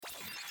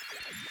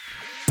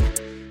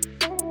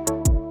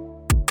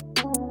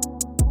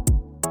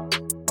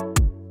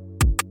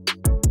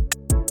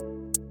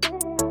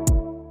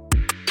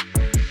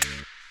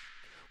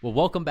Well,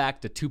 welcome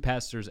back to Two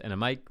Pastors and a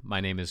Mic. My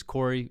name is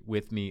Corey.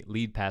 With me,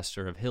 lead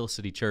pastor of Hill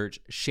City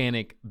Church,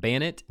 Shannick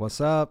Bannett. What's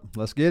up?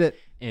 Let's get it.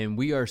 And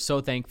we are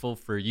so thankful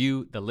for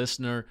you, the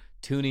listener,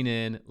 tuning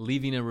in,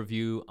 leaving a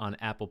review on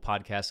Apple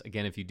Podcasts.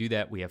 Again, if you do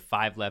that, we have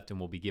 5 left and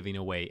we'll be giving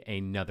away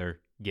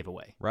another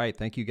giveaway. Right.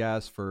 Thank you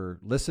guys for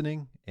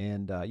listening.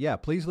 And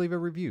please leave a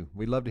review.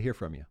 We'd love to hear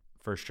from you.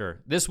 For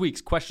sure. This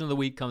week's question of the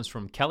week comes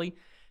from Kelly.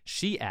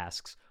 She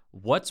asks,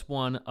 what's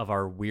one of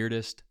our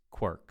weirdest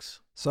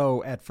quirks?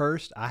 So at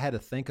first, I had to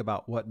think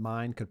about what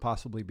mine could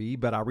possibly be,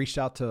 but I reached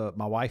out to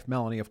my wife,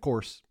 Melanie, of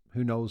course,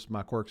 who knows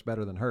my quirks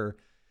better than her.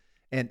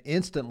 And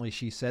instantly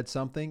she said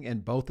something,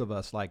 and both of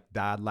us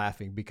died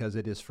laughing because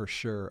it is for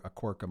sure a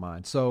quirk of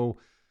mine. So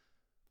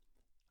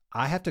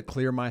I have to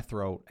clear my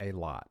throat a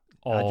lot.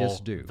 I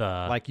just do.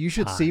 You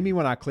should see me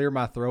when I clear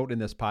my throat in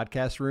this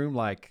podcast room.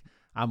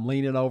 I'm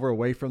leaning over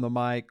away from the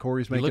mic.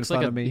 Corey's making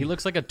fun of me. He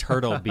looks like a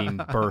turtle being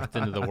birthed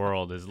into the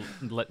world. His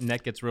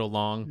neck gets real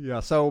long. Yeah.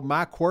 So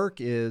my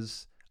quirk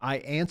is I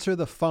answer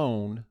the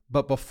phone,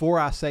 but before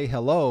I say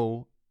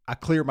hello, I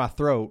clear my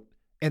throat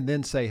and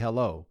then say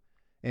hello.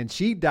 And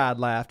she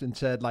laughed and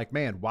said,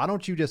 man, why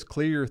don't you just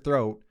clear your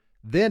throat,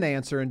 then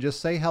answer and just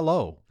say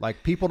hello?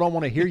 People don't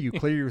want to hear you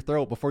clear your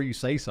throat before you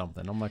say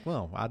something. I'm like,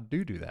 well, I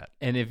do that.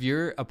 And if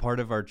you're a part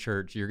of our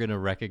church, you're going to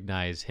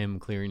recognize him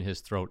clearing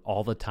his throat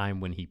all the time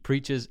when he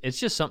preaches. It's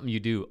just something you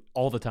do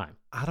all the time.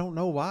 I don't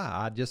know why.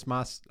 I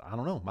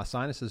don't know. My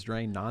sinuses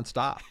drain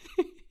nonstop.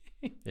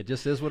 It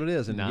just is what it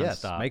is. And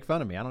yes, make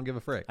fun of me. I don't give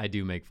a frick. I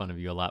do make fun of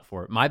you a lot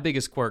for it. My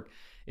biggest quirk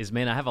is,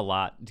 man, I have a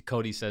lot.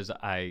 Cody says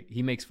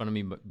he makes fun of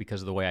me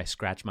because of the way I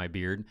scratch my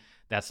beard.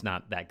 That's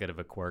not that good of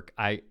a quirk.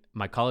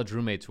 My college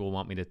roommates will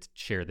want me to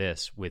share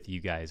this with you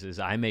guys, is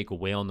I make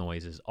whale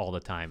noises all the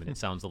time, and it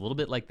sounds a little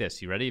bit like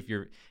this. You ready? If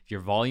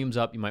your volume's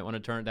up, you might want to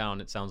turn it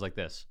down. It sounds like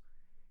this.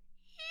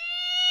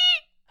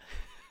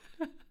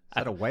 Is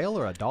that a whale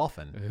or a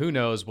dolphin? Who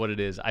knows what it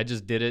is? I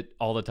just did it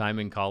all the time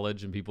in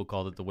college, and people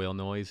called it the whale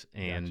noise.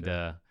 And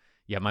gotcha.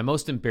 My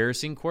most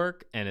embarrassing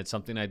quirk, and it's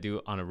something I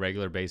do on a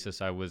regular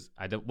basis. I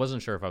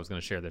wasn't sure if I was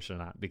going to share this or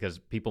not because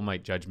people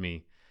might judge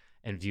me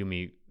and view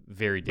me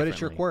very differently. But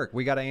it's your quirk.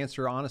 We got to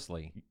answer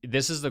honestly.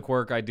 This is the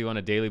quirk I do on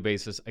a daily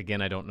basis.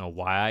 Again, I don't know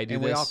why I do this.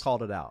 And we all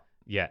called it out.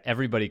 Yeah,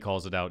 everybody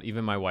calls it out.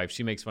 Even my wife,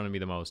 she makes fun of me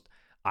the most.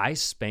 I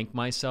spank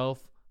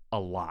myself a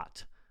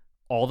lot,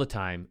 all the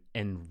time,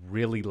 and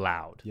really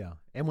loud. Yeah.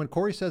 And when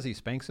Corey says he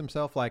spanks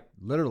himself,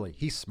 literally,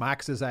 he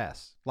smacks his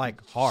ass,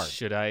 hard.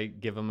 Should I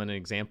give him an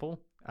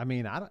example? I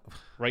mean, I don't.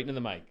 Right into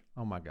the mic.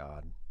 Oh my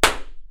God.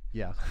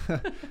 Yeah.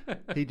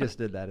 He just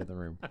did that in the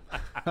room.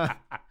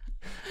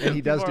 And he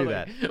does do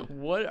that.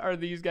 What are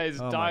these guys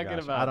talking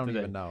about? I don't today?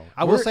 even know.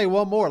 I will say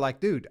one more.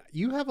 Dude,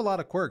 you have a lot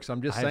of quirks.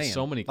 I'm just saying. I have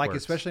so many quirks.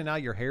 Especially now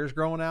your hair's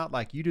growing out.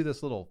 You do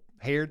this little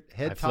head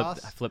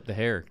toss. I flip the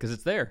hair because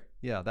it's there.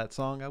 Yeah, that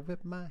song, I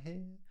whip my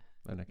head.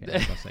 And I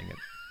can't sing it.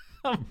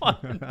 Come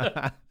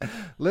on.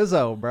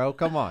 Lizzo, bro.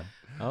 Come on.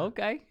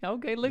 Okay.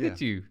 Look at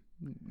you.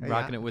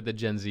 Rocking it with the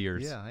Gen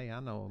Zers. Yeah, hey, I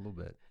know a little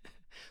bit.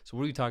 So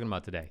what are we talking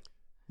about today?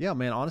 Yeah,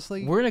 man,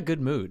 honestly. We're in a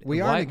good mood. We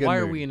are in a good mood. Why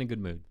are we in a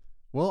good mood?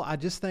 Well, I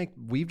just think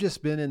we've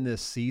just been in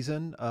this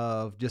season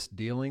of just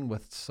dealing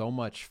with so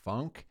much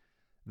funk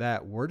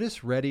that we're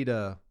just ready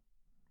to,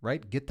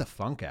 get the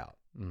funk out.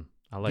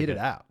 I like it. Get it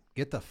out.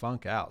 Get the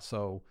funk out.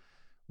 So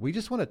we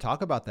just want to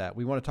talk about that.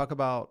 We want to talk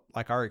about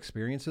our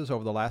experiences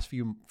over the last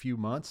few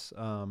months,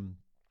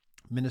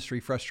 ministry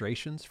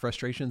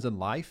frustrations in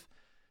life,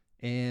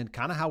 and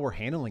kind of how we're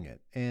handling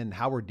it and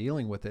how we're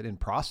dealing with it and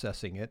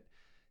processing it.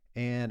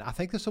 And I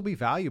think this will be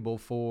valuable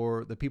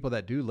for the people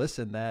that do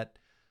listen that,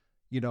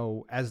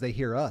 as they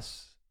hear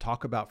us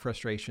talk about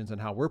frustrations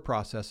and how we're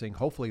processing,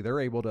 hopefully they're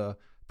able to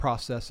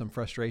process some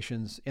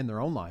frustrations in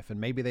their own life.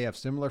 And maybe they have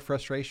similar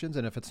frustrations.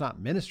 And if it's not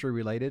ministry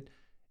related,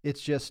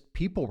 it's just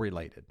people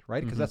related,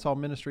 right? Because that's all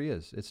ministry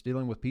is. It's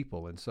dealing with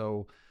people. And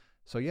so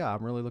yeah,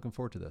 I'm really looking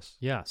forward to this.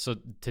 Yeah. So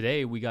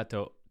today we got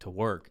to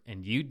work,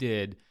 and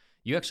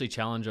you actually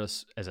challenged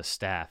us as a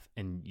staff,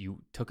 and you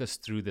took us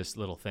through this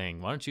little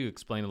thing. Why don't you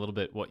explain a little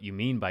bit what you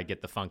mean by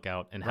get the funk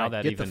out and how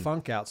that get even the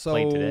funk out. So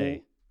played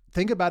today?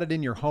 Think about it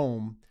in your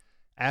home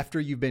after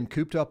you've been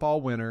cooped up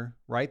all winter,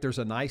 right? There's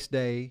a nice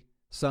day,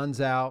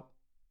 sun's out,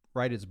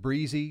 right? It's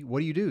breezy. What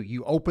do?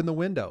 You open the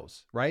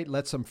windows, right?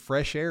 Let some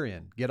fresh air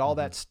in, get all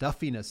that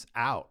stuffiness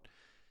out.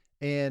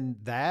 And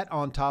that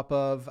on top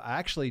of, I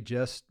actually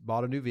just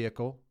bought a new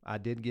vehicle. I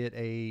did get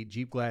a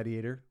Jeep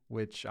Gladiator,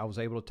 which I was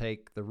able to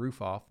take the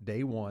roof off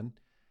day one,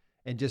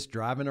 and just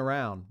driving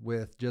around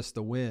with just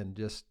the wind,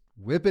 just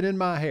whipping in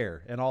my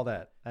hair and all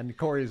that. And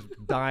Corey's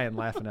dying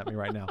laughing at me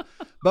right now.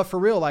 But for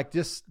real,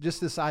 just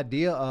this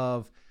idea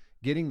of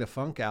getting the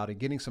funk out and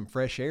getting some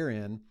fresh air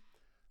in.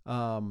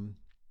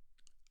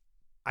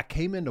 I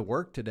came into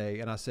work today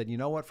and I said, you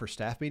know what, for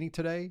staff meeting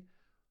today,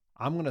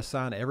 I'm going to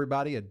assign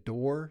everybody a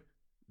door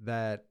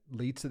that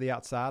leads to the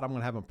outside. I'm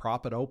going to have them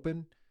prop it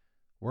open.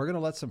 We're going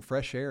to let some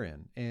fresh air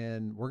in,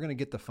 and we're going to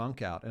get the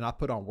funk out. And I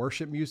put on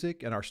worship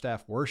music, and our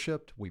staff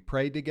worshiped. We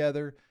prayed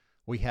together.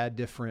 We had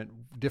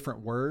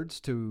different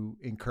words to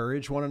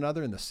encourage one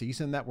another in the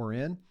season that we're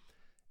in.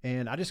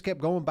 And I just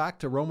kept going back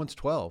to Romans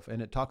 12, and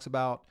it talks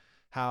about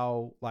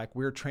how like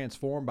we're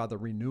transformed by the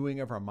renewing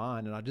of our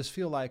mind. And I just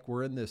feel like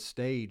we're in this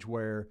stage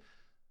where,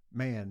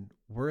 man,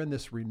 we're in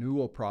this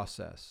renewal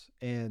process.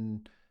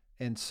 And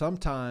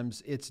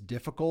sometimes it's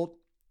difficult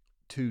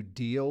to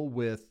deal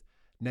with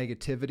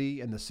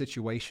negativity and the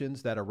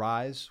situations that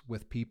arise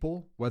with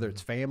people, whether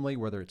it's family,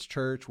 whether it's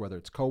church, whether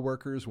it's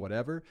coworkers,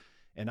 whatever.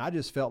 And I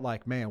just felt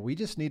like, man, we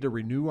just need to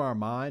renew our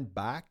mind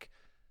back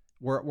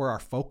where our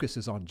focus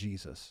is on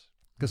Jesus.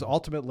 Because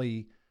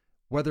ultimately,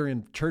 whether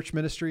in church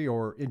ministry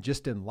or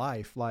just in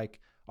life, like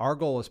our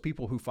goal as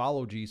people who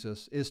follow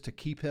Jesus is to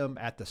keep him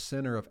at the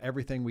center of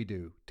everything we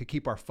do, to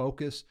keep our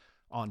focus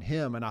on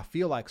him. And I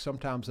feel like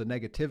sometimes the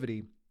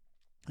negativity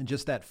and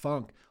just that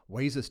funk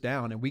weighs us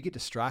down and we get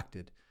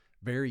distracted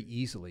very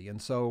easily. And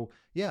so,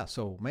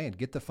 man,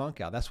 get the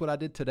funk out. That's what I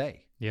did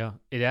today. Yeah,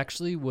 it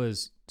actually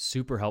was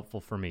super helpful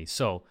for me.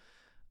 So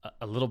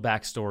a little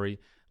backstory.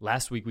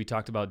 Last week we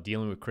talked about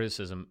dealing with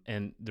criticism.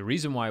 And the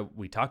reason why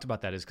we talked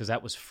about that is because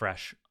that was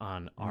fresh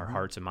on our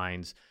hearts and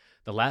minds.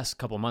 The last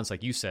couple of months,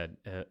 like you said,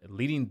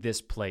 leading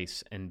this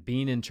place and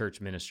being in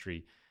church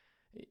ministry,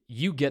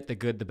 you get the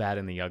good, the bad,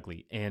 and the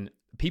ugly. And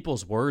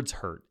people's words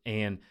hurt.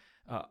 And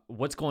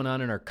what's going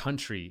on in our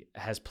country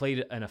has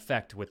played an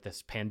effect with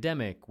this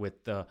pandemic,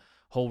 with the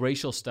whole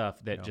racial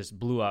stuff that just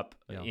blew up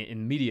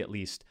in media, at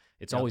least.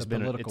 It's always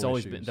been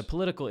the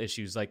political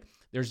issues. Like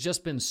there's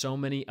just been so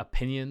many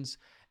opinions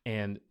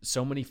and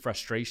so many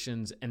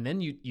frustrations. And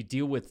then you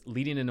deal with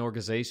leading an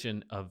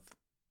organization of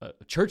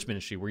church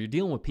ministry where you're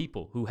dealing with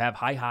people who have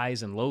high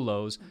highs and low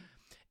lows.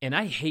 And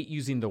I hate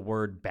using the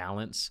word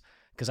balance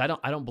because I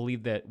don't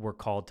believe that we're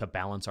called to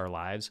balance our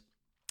lives.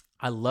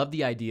 I love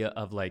the idea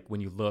of like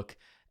when you look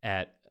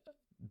at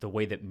the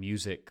way that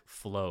music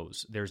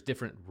flows, there's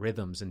different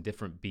rhythms and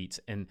different beats.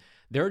 And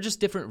there are just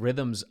different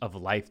rhythms of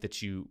life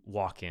that you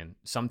walk in.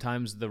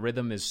 Sometimes the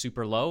rhythm is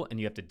super low and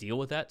you have to deal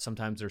with that.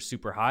 Sometimes they're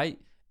super high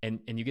and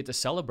you get to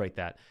celebrate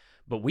that.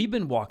 But we've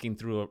been walking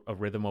through a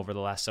rhythm over the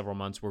last several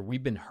months where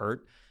we've been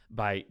hurt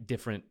by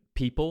different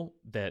people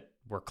that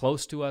were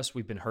close to us.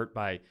 We've been hurt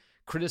by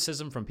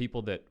criticism from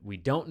people that we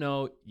don't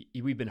know.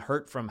 We've been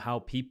hurt from how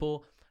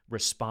people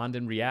respond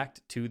and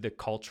react to the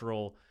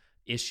cultural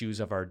issues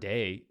of our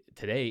day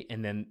today.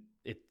 And then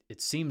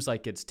it seems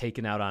like it's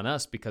taken out on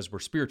us because we're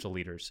spiritual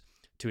leaders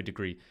to a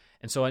degree.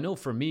 And so I know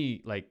for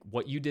me, like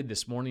what you did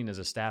this morning as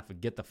a staff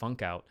of Get the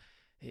Funk Out,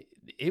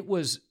 it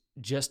was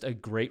just a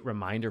great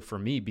reminder for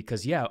me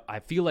because, I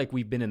feel like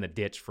we've been in the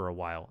ditch for a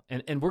while.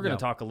 And we're going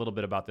to talk a little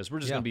bit about this. We're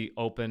just going to be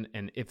open.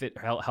 And if it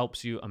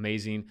helps you,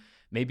 amazing.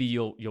 Maybe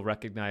you'll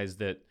recognize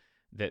that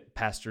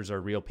pastors are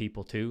real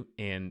people too,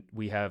 and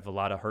we have a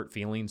lot of hurt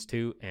feelings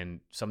too, and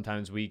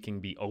sometimes we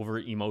can be over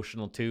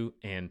emotional too,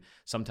 and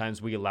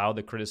sometimes we allow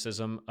the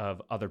criticism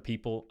of other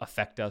people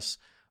affect us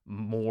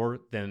more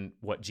than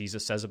what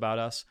Jesus says about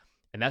us,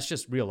 and that's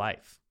just real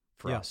life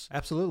for us.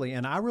 Absolutely,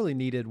 and I really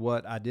needed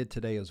what I did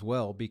today as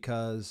well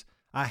because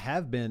I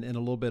have been in a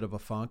little bit of a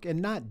funk,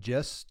 and not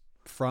just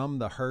from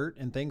the hurt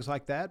and things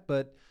like that,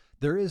 but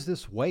there is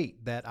this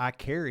weight that I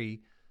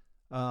carry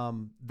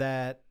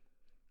that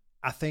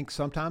I think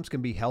sometimes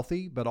can be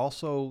healthy, but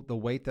also the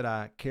weight that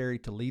I carry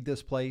to lead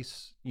this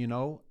place,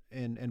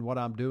 and what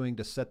I'm doing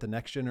to set the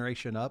next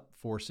generation up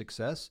for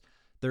success,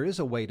 there is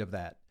a weight of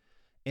that.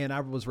 And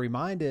I was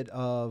reminded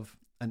of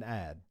an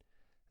ad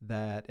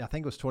that I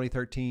think it was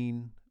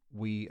 2013.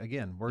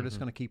 We're just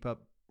going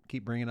to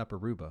keep bringing up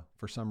Aruba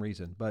for some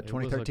reason, but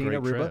 2013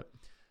 Aruba, trip.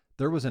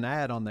 There was an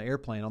ad on the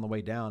airplane on the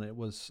way down. It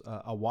was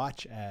a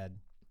watch ad,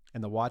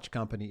 and the watch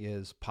company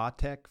is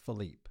Patek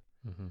Philippe.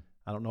 Mm-hmm.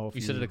 I don't know if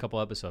you said it a couple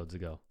episodes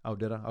ago. Oh,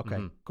 did I? Okay,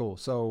 cool.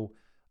 So,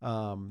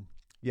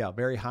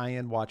 very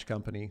high-end watch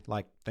company.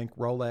 Like think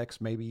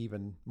Rolex, maybe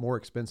even more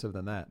expensive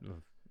than that.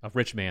 A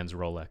rich man's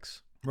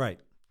Rolex.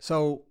 Right.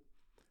 So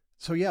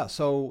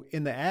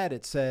in the ad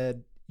it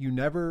said, you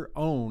never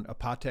own a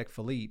Patek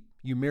Philippe.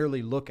 You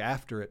merely look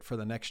after it for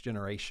the next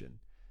generation.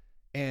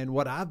 And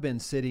what I've been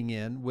sitting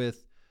in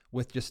with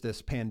just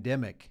this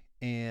pandemic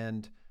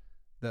and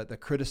the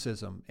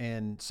criticism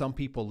and some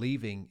people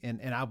leaving.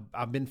 And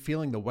I've been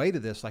feeling the weight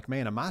of this, like,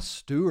 man, am I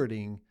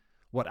stewarding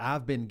what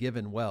I've been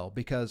given well?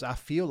 Because I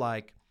feel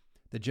like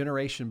the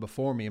generation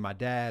before me, my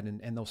dad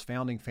and those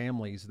founding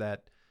families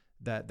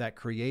that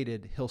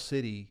created Hill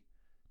City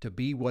to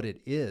be what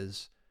it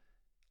is,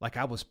 like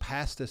I was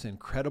passed this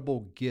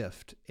incredible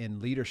gift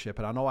in leadership.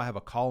 And I know I have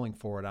a calling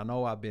for it. I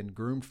know I've been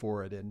groomed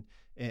for it.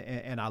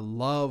 And I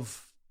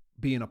love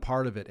being a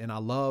part of it. And I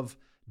love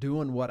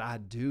doing what I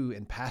do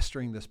in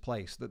pastoring this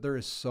place, that there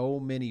is so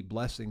many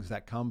blessings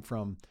that come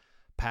from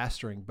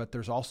pastoring, but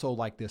there's also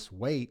like this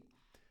weight.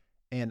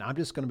 And I'm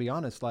just going to be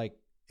honest, like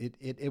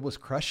it was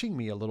crushing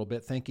me a little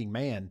bit thinking,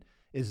 man,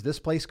 is this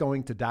place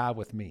going to die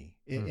with me?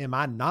 Am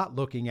I not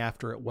looking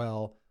after it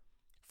well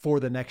for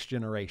the next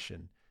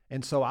generation?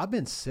 And so I've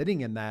been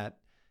sitting in that.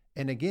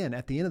 And again,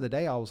 at the end of the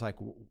day, I was like,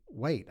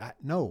 wait,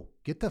 no,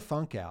 get the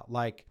funk out.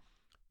 Like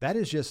that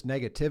is just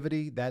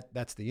negativity.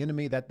 That's the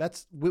enemy.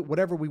 That's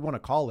whatever we want to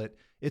call it.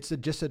 It's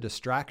just a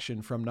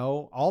distraction from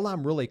all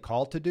I'm really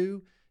called to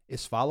do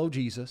is follow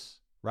Jesus,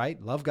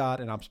 right? Love God,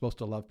 and I'm supposed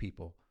to love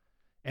people.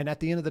 And at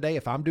the end of the day,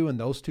 if I'm doing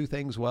those two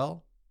things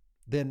well,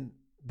 then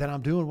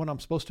I'm doing what I'm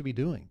supposed to be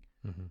doing.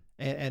 Mm-hmm.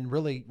 And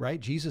really, right?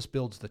 Jesus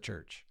builds the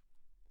church.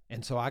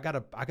 And so I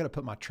gotta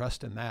put my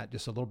trust in that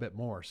just a little bit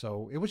more.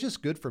 So it was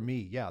just good for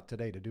me,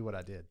 today to do what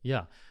I did.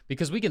 Yeah,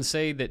 because we can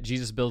say that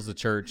Jesus builds the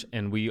church,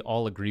 and we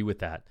all agree with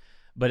that.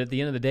 But at the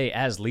end of the day,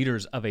 as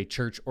leaders of a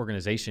church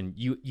organization,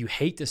 you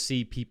hate to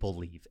see people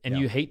leave, and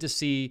you hate to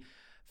see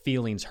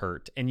feelings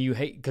hurt, and you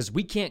hate because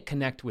we can't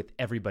connect with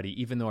everybody,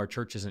 even though our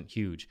church isn't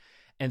huge.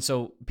 And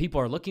so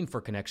people are looking for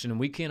connection, and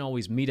we can't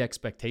always meet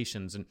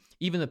expectations. And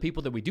even the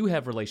people that we do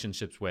have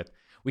relationships with,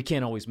 we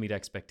can't always meet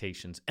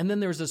expectations. And then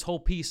there's this whole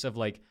piece of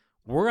like,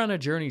 we're on a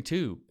journey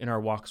too in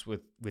our walks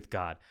with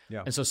God.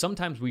 Yeah. And so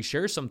sometimes we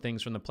share some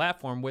things from the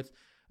platform with,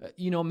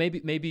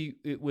 maybe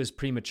it was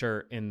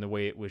premature in the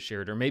way it was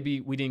shared, or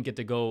maybe we didn't get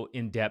to go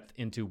in depth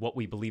into what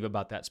we believe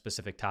about that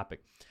specific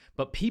topic.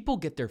 But people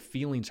get their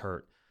feelings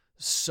hurt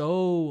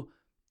so...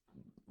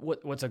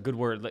 What's a good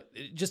word? Like,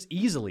 just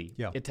easily,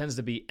 It tends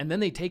to be. And then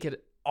they take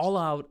it all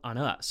out on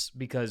us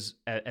because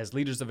as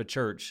leaders of a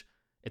church,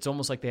 it's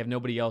almost like they have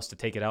nobody else to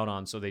take it out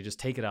on, so they just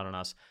take it out on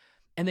us.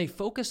 And they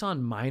focus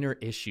on minor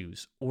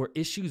issues or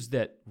issues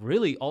that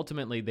really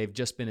ultimately they've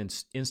just been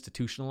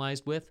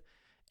institutionalized with,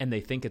 and they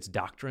think it's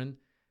doctrine.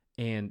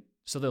 And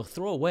so they'll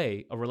throw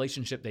away a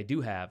relationship they do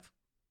have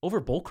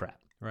over bullcrap.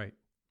 Right.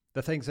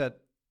 The things that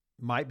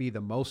might be the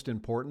most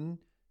important,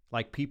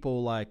 like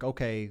people like,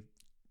 okay,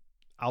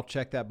 I'll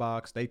check that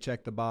box. They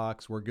check the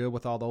box. We're good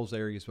with all those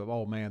areas. But,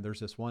 oh, man, there's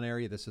this one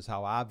area. This is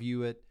how I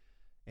view it,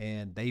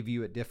 and they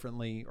view it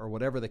differently, or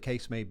whatever the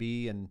case may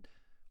be. And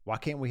why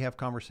can't we have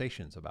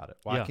conversations about it?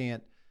 Why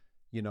can't,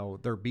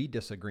 there be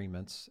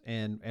disagreements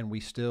and we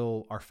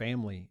still are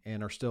family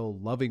and are still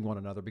loving one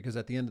another? Because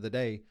at the end of the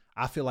day,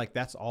 I feel like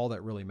that's all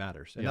that really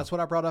matters. And that's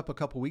what I brought up a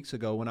couple weeks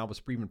ago when I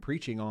was even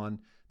preaching on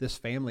this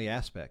family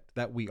aspect,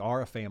 that we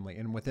are a family.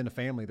 And within a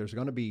family, there's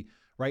going to be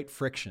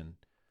friction.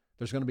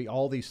 There's going to be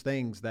all these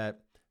things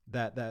that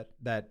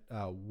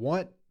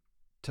want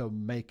to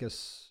make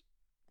us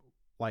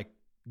like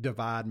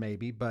divide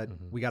maybe, but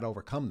we got to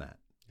overcome that.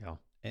 Yeah.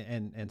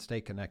 And stay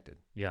connected.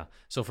 Yeah.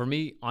 So for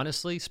me,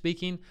 honestly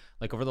speaking,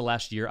 like over the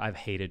last year, I've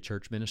hated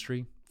church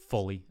ministry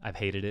fully. I've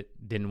hated it.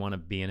 Didn't want to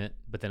be in it.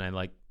 But then I'm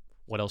like,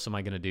 what else am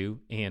I going to do?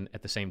 And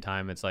at the same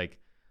time, it's like,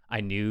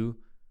 I knew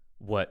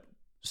what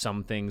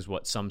some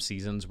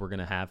seasons were going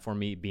to have for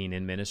me being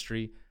in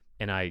ministry.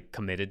 And I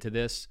committed to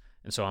this.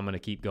 And so I'm going to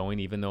keep going,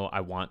 even though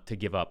I want to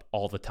give up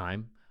all the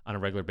time on a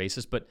regular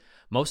basis. But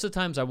most of the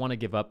times I want to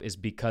give up is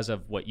because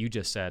of what you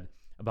just said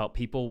about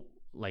people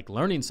like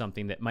learning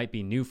something that might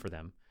be new for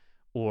them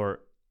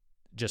or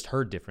just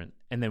heard different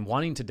and then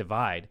wanting to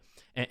divide.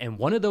 And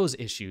one of those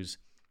issues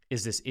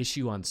is this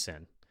issue on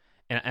sin.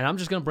 And I'm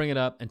just going to bring it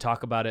up and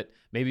talk about it.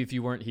 Maybe if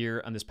you weren't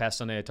here on this past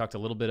Sunday, I talked a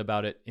little bit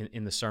about it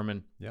in the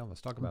sermon. Yeah,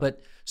 let's talk about it.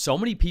 But so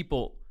many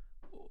people,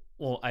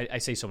 well, I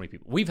say so many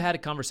people. We've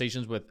had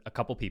conversations with a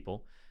couple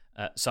people.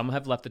 Some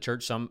have left the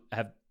church, some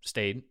have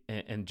stayed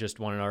and just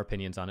wanted our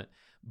opinions on it.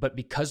 But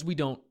because we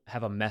don't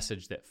have a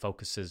message that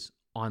focuses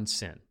on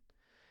sin,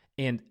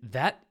 and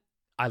that,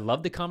 I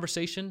love the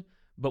conversation,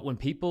 but when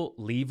people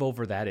leave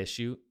over that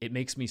issue, it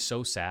makes me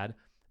so sad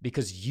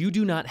because you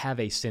do not have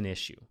a sin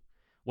issue.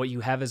 What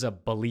you have is a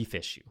belief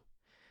issue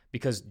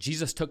because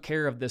Jesus took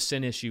care of the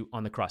sin issue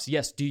on the cross.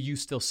 Yes, do you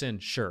still sin?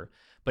 Sure.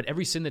 But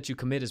every sin that you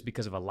commit is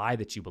because of a lie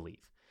that you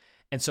believe.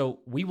 And so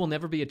we will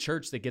never be a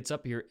church that gets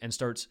up here and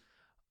starts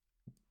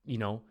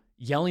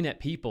yelling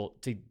at people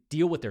to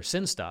deal with their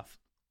sin stuff,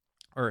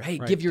 or hey,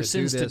 give your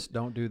sins do this,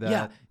 don't do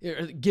that.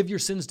 Yeah, give your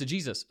sins to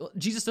Jesus.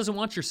 Jesus doesn't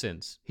want your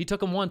sins. He took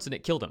them once and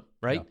it killed him,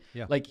 right?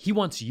 Yeah. Like he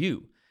wants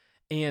you.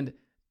 And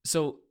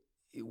so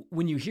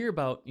when you hear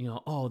about,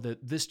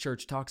 this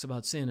church talks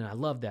about sin, and I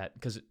love that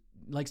because it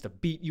likes to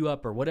beat you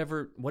up or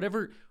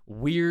whatever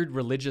weird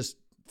religious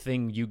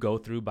thing you go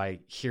through by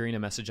hearing a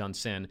message on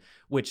sin,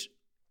 which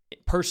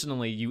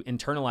personally you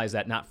internalize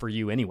that not for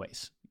you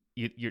anyways.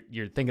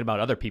 You're thinking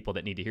about other people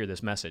that need to hear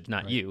this message,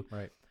 not you.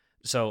 Right.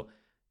 So,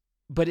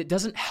 but it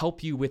doesn't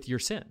help you with your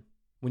sin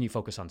when you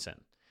focus on sin.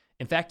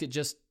 In fact,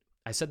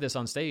 I said this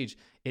on stage,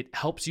 it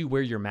helps you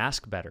wear your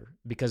mask better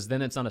because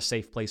then it's not a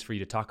safe place for you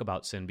to talk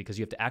about sin because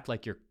you have to act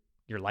like your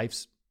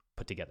life's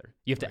put together.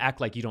 You have to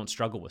act like you don't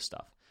struggle with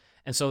stuff.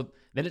 And so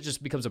then it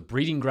just becomes a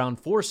breeding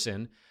ground for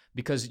sin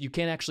because you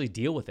can't actually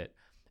deal with it.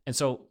 And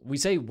so we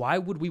say, why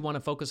would we want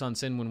to focus on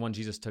sin when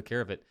Jesus took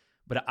care of it?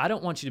 But I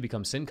don't want you to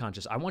become sin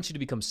conscious. I want you to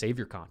become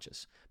Savior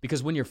conscious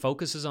because when your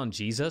focus is on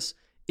Jesus,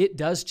 it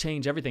does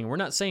change everything. We're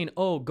not saying,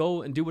 oh,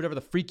 go and do whatever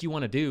the freak you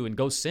want to do and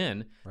go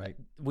sin. Right.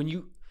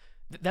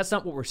 That's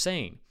not what we're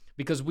saying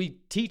because we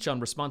teach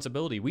on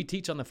responsibility. We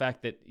teach on the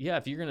fact that,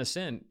 if you're going to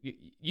sin,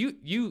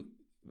 you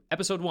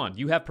episode 1,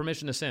 you have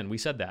permission to sin. We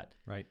said that.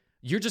 Right.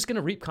 You're just going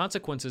to reap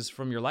consequences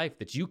from your life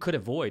that you could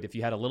avoid if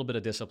you had a little bit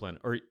of discipline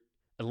or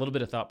a little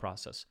bit of thought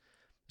process.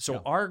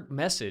 So our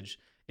message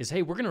is,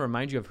 hey, we're going to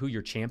remind you of who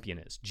your champion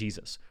is,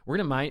 Jesus. We're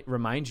going to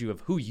remind you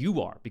of who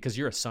you are because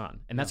you're a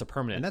son, and that's a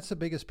permanent. And that's the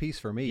biggest piece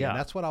for me. Yeah. And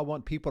that's what I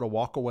want people to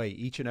walk away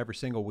each and every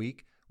single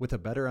week with a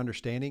better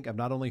understanding of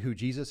not only who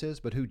Jesus is,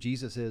 but who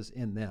Jesus is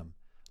in them,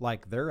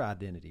 like their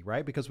identity,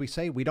 right? Because we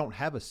say we don't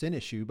have a sin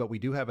issue, but we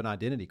do have an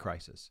identity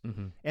crisis.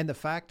 Mm-hmm. And the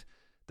fact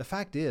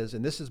is,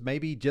 and this is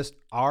maybe just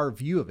our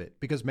view of it,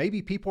 because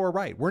maybe people are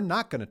right. We're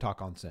not going to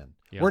talk on sin.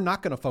 Yeah. We're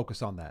not going to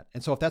focus on that.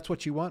 And so if that's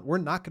what you want, we're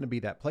not going to be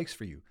that place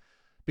for you,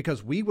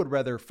 because we would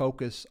rather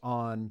focus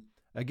on,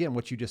 again,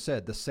 what you just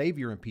said, the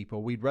Savior in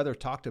people. We'd rather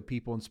talk to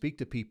people and speak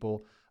to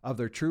people of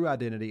their true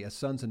identity as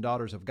sons and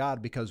daughters of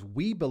God, because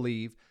we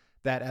believe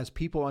that as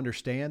people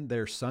understand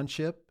their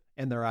sonship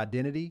and their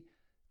identity,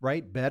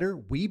 right, better,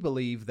 we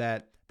believe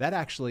that that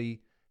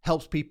actually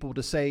helps people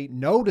to say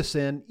no to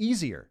sin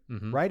easier,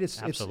 right? It's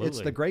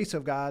the grace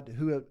of God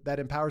that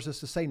empowers us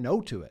to say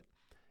no to it.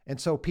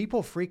 And so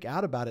people freak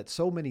out about it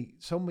so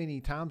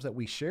many times that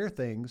we share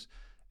things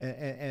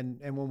and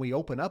when we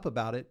open up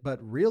about it, but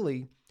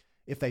really,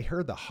 if they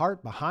heard the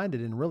heart behind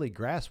it and really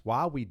grasp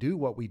why we do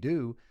what we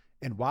do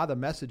and why the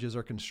messages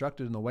are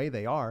constructed in the way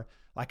they are,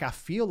 like, I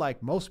feel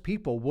like most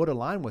people would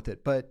align with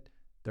it, but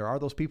there are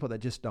those people that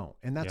just don't,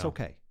 and that's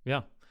okay.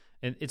 Yeah.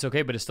 And it's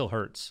okay, but it still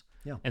hurts.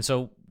 Yeah. And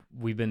so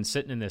we've been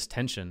sitting in this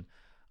tension,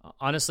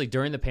 honestly,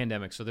 during the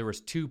pandemic. So there was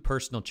 2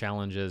 personal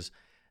challenges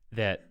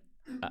that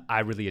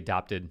I really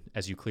adopted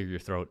as you clear your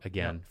throat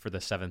again for the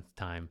 7th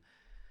time.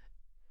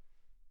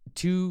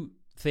 2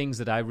 things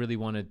that I really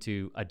wanted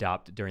to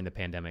adopt during the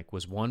pandemic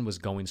was, one was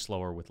going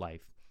slower with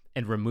life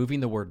and removing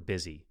the word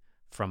busy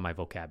from my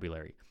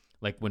vocabulary.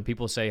 Like when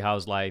people say,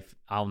 how's life?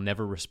 I'll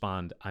never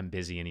respond, I'm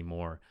busy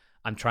anymore.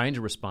 I'm trying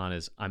to respond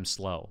as I'm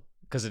slow,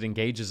 because it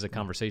engages the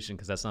conversation,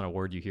 because that's not a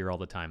word you hear all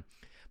the time.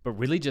 But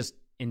really just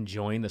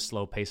enjoying the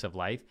slow pace of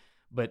life.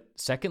 But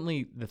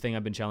secondly, the thing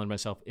I've been challenging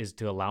myself is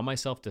to allow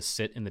myself to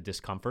sit in the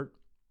discomfort.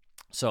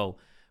 So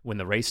when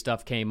the race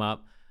stuff came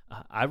up,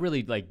 I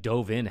really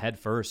dove in head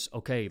first.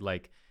 Okay,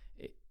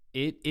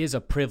 it is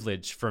a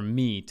privilege for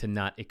me to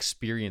not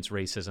experience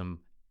racism,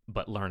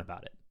 but learn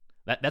about it.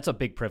 That's a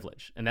big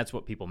privilege. And that's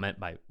what people meant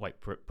by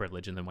white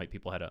privilege. And then white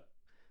people had a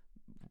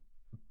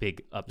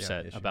big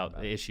upset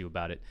issue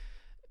about it.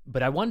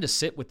 But I wanted to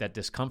sit with that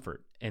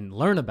discomfort and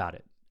learn about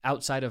it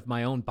outside of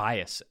my own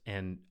bias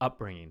and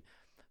upbringing.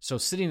 So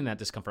sitting in that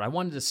discomfort, I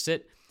wanted to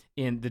sit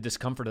in the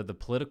discomfort of the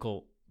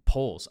political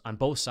polls on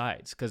both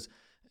sides, because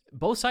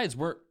both sides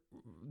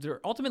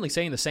they're ultimately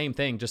saying the same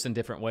thing, just in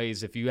different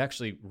ways. If you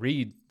actually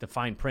read the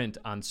fine print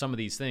on some of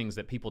these things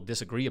that people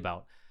disagree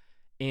about.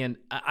 And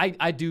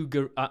I do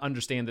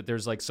understand that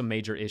there's some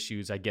major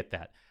issues. I get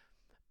that.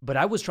 But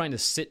I was trying to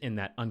sit in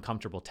that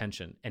uncomfortable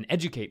tension and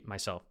educate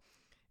myself.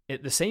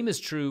 The same is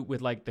true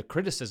with the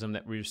criticism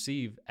that we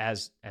receive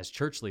as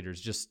church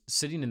leaders, just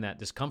sitting in that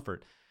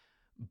discomfort.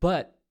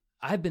 But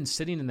I've been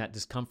sitting in that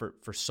discomfort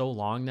for so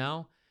long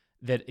now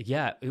that,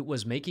 it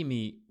was making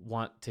me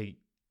want to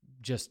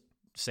just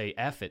say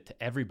F it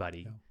to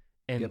everybody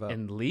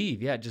and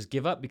leave. Yeah, just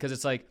give up, because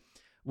it's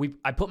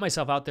I put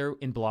myself out there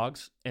in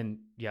blogs, and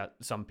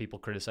some people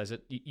criticize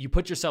it. You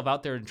put yourself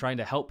out there and trying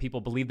to help people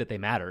believe that they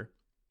matter,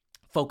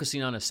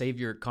 focusing on a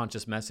savior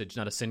conscious message,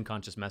 not a sin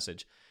conscious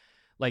message.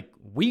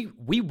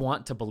 We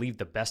want to believe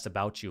the best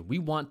about you. We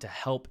want to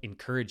help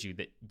encourage you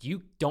that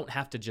you don't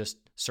have to just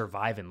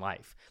survive in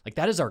life.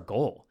 That is our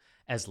goal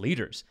as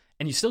leaders.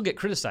 And you still get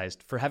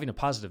criticized for having a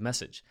positive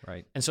message.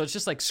 Right. And so it's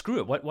just screw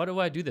it. What do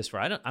I do this for?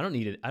 I don't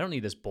need it. I don't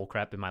need this bull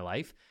crap in my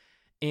life.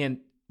 And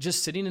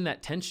just sitting in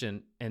that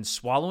tension and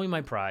swallowing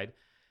my pride,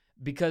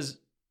 because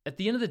at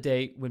the end of the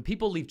day, when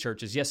people leave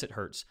churches, yes, it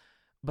hurts.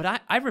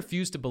 But I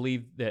refuse to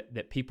believe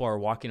that people are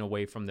walking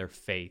away from their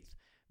faith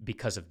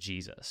because of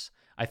Jesus.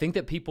 I think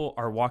that people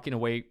are walking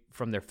away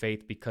from their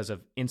faith because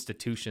of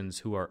institutions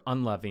who are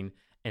unloving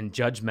and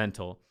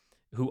judgmental,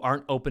 who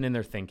aren't open in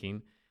their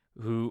thinking,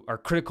 who are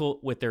critical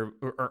with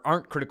or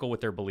aren't critical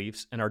with their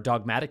beliefs, and are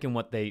dogmatic in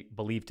what they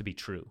believe to be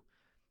true.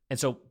 And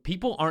so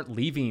people aren't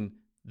leaving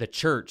the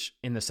church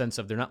in the sense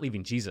of they're not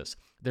leaving Jesus.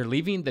 They're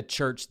leaving the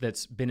church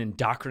that's been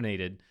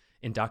indoctrinated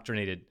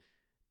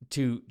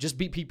to just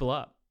beat people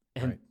up.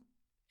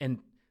 And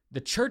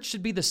the church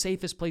should be the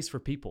safest place for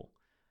people.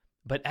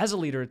 But as a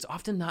leader, it's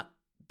often not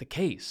the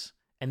case.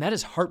 And that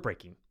is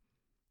heartbreaking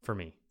for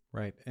me.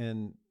 Right.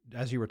 And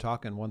as you were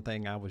talking, one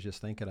thing I was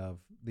just thinking of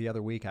the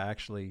other week, I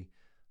actually,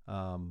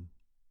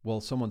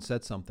 someone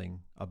said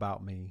something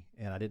about me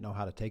and I didn't know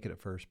how to take it at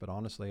first, but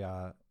honestly,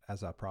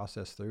 as I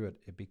processed through it,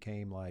 it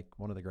became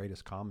one of the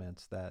greatest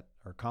compliments that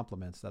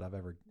I've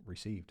ever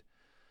received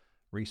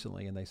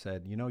recently. And they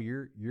said,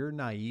 you're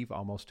naive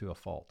almost to a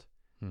fault,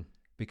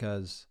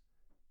 because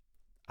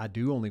I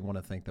do only want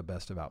to think the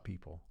best about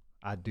people.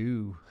 I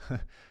do,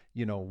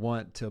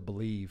 want to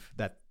believe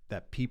that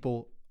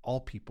all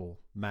people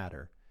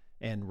matter.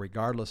 And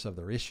regardless of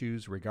their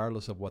issues,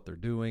 regardless of what they're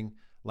doing,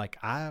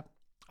 I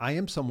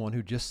am someone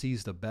who just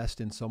sees the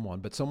best in someone.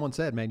 But someone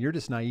said, man, you're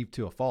just naive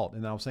to a fault.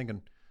 And I was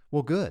thinking,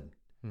 well, good.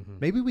 Mm-hmm.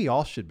 Maybe we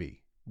all should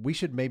be. We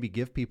should maybe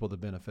give people the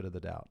benefit of the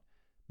doubt.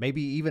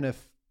 Maybe even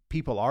if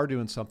people are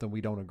doing something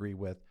we don't agree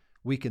with,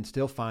 we can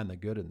still find the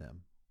good in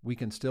them. We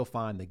can still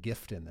find the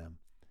gift in them,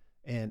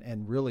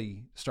 and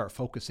really start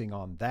focusing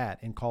on that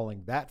and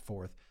calling that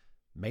forth.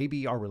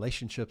 Maybe our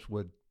relationships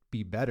would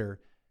be better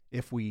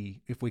if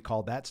we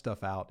called that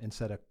stuff out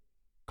instead of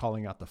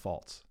calling out the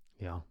faults.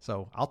 Yeah.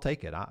 So I'll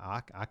take it.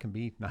 I can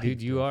be naive. Dude,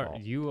 to you a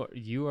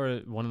are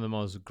fault. one of the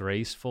most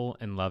graceful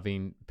and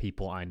loving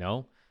people I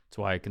know. That's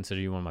why I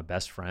consider you one of my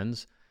best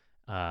friends.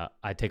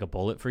 I take a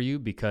bullet for you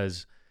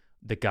because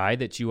the guy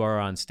that you are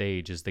on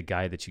stage is the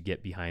guy that you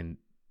get behind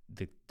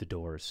the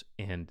doors,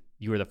 and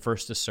you are the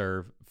first to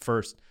serve,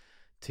 first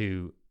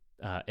to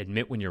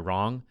admit when you're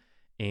wrong.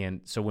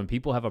 And so when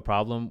people have a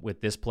problem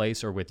with this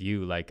place or with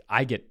you, like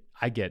I get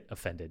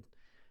offended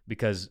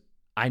because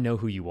I know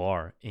who you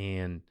are,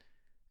 and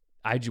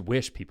I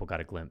wish people got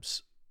a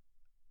glimpse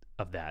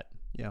of that.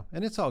 Yeah,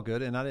 and it's all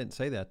good. And I didn't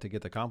say that to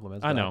get the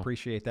compliments. But I know. I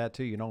appreciate that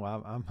too.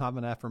 I'm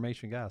an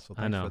affirmation guy, so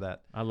thanks for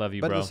that. I love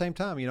you, but bro. At the same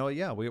time,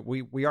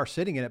 we are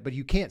sitting in it, but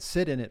you can't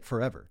sit in it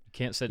forever. You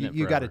can't sit in it forever.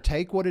 You got to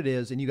take what it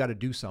is, and you got to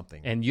do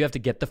something. And you have to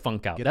get the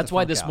funk out. That's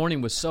why this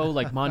morning was so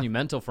like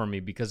monumental for me,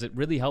 because it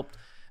really helped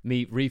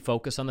me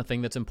refocus on the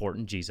thing that's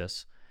important,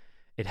 Jesus.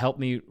 It helped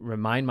me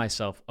remind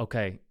myself,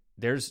 okay,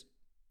 there's,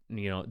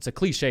 it's a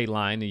cliche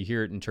line. You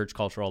hear it in church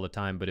culture all the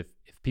time, but if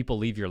people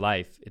leave your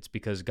life, it's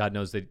because God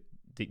knows that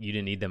you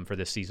didn't need them for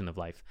this season of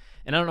life.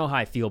 And I don't know how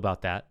I feel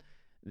about that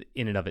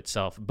in and of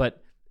itself,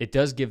 but it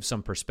does give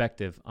some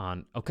perspective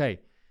on, okay,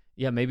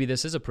 yeah, maybe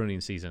this is a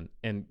pruning season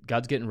and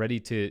God's getting ready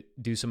to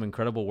do some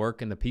incredible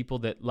work. And the people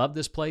that love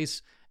this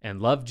place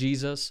and love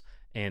Jesus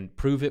and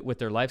prove it with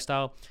their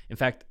lifestyle. In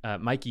fact,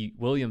 Mikey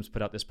Williams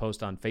put out this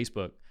post on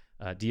Facebook,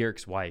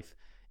 Derek's wife,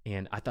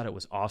 and I thought it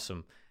was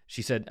awesome.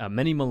 She said,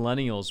 many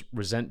millennials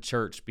resent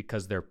church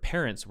because their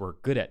parents were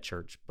good at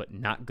church, but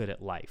not good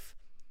at life.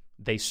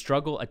 They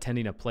struggle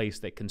attending a place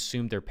that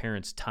consumed their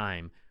parents'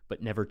 time,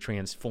 but never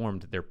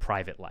transformed their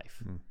private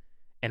life.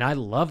 And I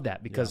love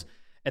that because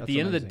at the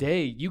end of the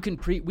day,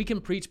 we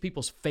can preach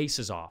people's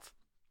faces off.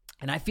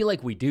 And I feel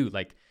like we do.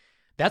 Like,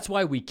 that's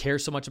why we care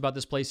so much about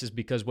this place, is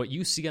because what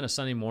you see on a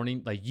Sunday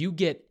morning, like, you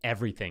get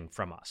everything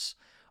from us.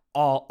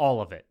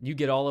 All of it. You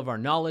get all of our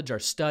knowledge, our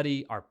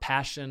study, our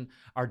passion,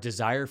 our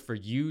desire for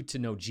you to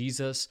know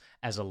Jesus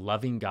as a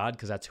loving God,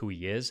 because that's who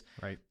he is.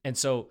 Right. And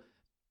so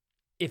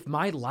if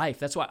my life,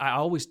 that's why I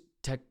always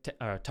talk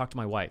to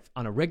my wife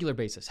on a regular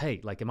basis. Hey,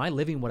 like, am I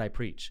living what I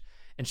preach?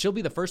 And she'll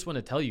be the first one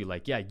to tell you,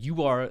 like, yeah,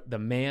 you are the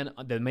man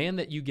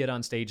that you get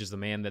on stage is the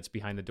man that's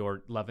behind the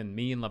door, loving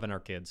me and loving our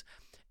kids.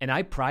 And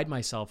I pride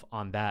myself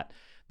on that.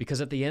 Because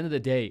at the end of the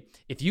day,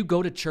 if you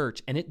go to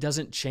church and it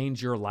doesn't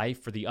change your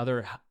life for the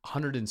other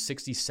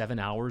 167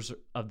 hours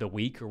of the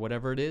week or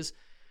whatever it is,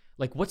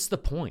 like, what's the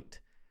point?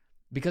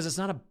 Because it's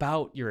not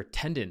about your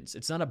attendance.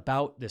 It's not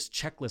about this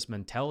checklist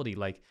mentality.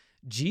 Like,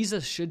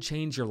 Jesus should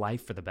change your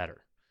life for the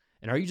better.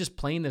 And are you just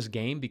playing this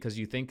game because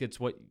you think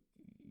it's what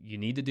you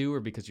need to do, or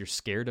because you're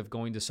scared of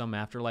going to some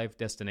afterlife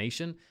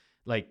destination?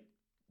 Like,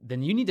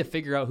 then you need to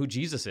figure out who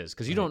Jesus is,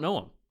 because you don't know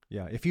him.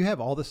 Yeah, if you have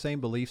all the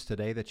same beliefs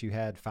today that you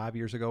had 5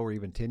 years ago or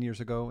even 10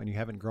 years ago, and you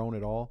haven't grown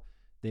at all,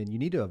 then you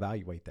need to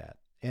evaluate that.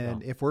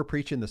 And if we're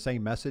preaching the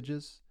same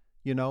messages,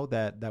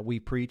 that we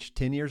preached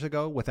 10 years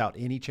ago without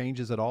any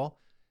changes at all,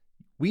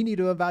 we need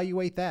to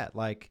evaluate that.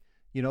 Like,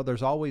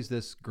 there's always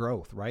this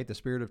growth, right? The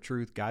Spirit of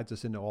truth guides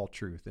us into all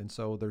truth. And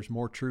so there's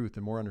more truth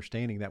and more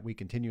understanding that we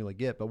continually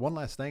get. But one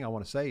last thing I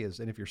want to say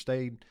is, and if you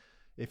stayed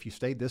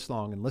this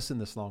long and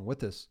listened this long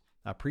with us,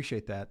 I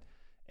appreciate that.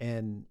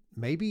 And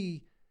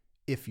maybe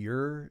if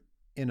you're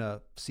in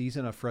a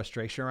season of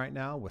frustration right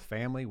now with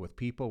family, with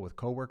people, with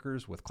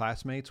coworkers, with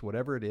classmates,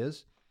 whatever it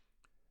is,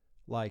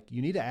 like,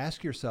 you need to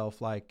ask yourself,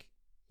 like,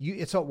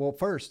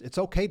 first, it's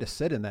okay to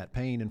sit in that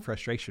pain and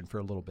frustration for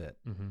a little bit.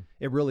 Mm-hmm.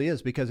 It really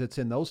is, because it's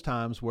in those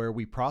times where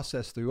we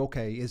process through,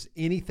 okay, is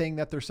anything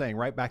that they're saying,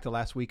 right back to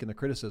last week in the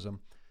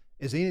criticism,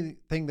 is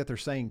anything that they're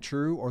saying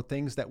true, or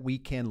things that we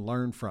can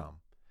learn from?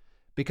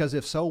 Because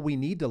if so, we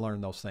need to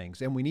learn those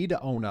things, and we need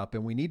to own up,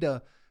 and we need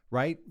to,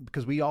 right?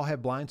 Because we all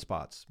have blind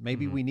spots.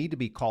 Maybe we need to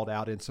be called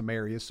out in some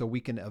areas so we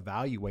can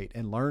evaluate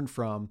and learn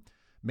from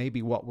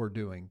maybe what we're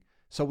doing.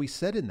 So we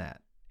sit in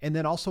that, and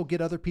then also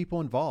get other people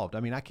involved. I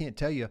mean, I can't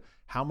tell you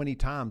how many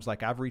times,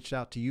 like, I've reached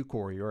out to you,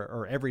 Corey,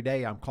 or every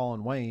day I'm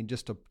calling Wayne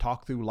just to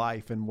talk through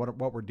life and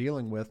what we're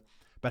dealing with.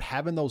 But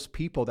having those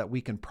people that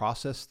we can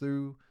process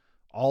through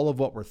all of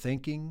what we're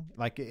thinking,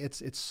 like,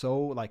 it's so,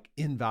 like,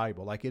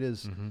 invaluable. Like, it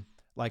is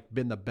like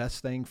been the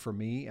best thing for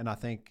me. And I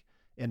think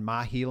in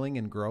my healing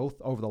and growth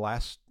over the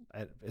last,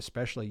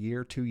 especially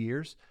year, 2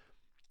 years,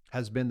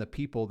 has been the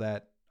people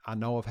that I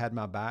know have had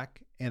my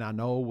back, and I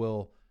know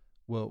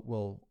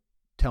will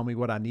tell me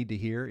what I need to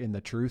hear in the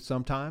truth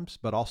sometimes,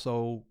 but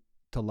also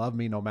to love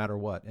me no matter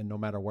what and no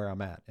matter where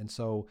I'm at. And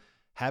so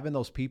having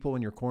those people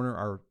in your corner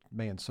are,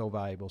 man, so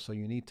valuable. So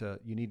you need to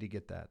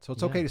get that. So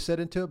it's okay to sit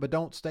into it, but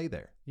don't stay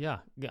there. Yeah.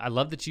 I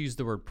love that you use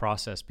the word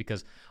process,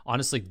 because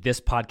honestly, this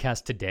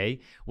podcast today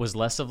was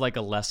less of like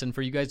a lesson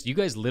for you guys. You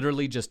guys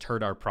literally just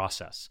heard our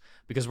process,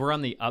 because we're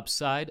on the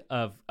upside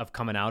of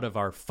coming out of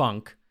our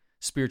funk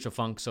spiritual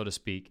funk, so to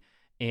speak.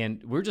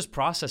 And we're just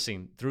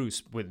processing through.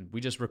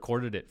 We just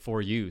recorded it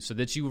for you so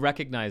that you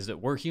recognize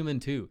that we're human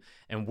too,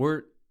 and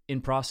we're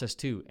in process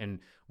too, and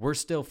we're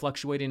still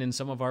fluctuating in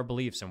some of our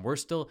beliefs, and we're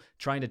still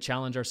trying to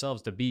challenge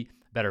ourselves to be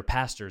better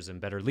pastors and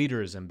better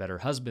leaders and better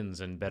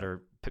husbands and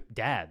better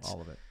dads.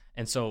 All of it.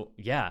 And so,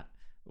 yeah,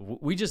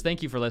 we just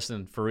thank you for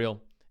listening, for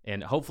real.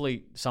 And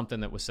hopefully something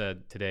that was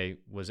said today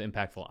was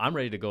impactful. I'm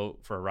ready to go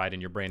for a ride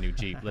in your brand new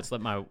Jeep. Let's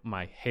let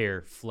my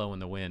hair flow in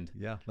the wind.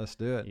 Yeah, let's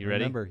do it. You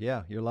ready? Remember,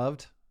 yeah, you're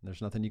loved.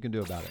 There's nothing you can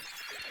do about it.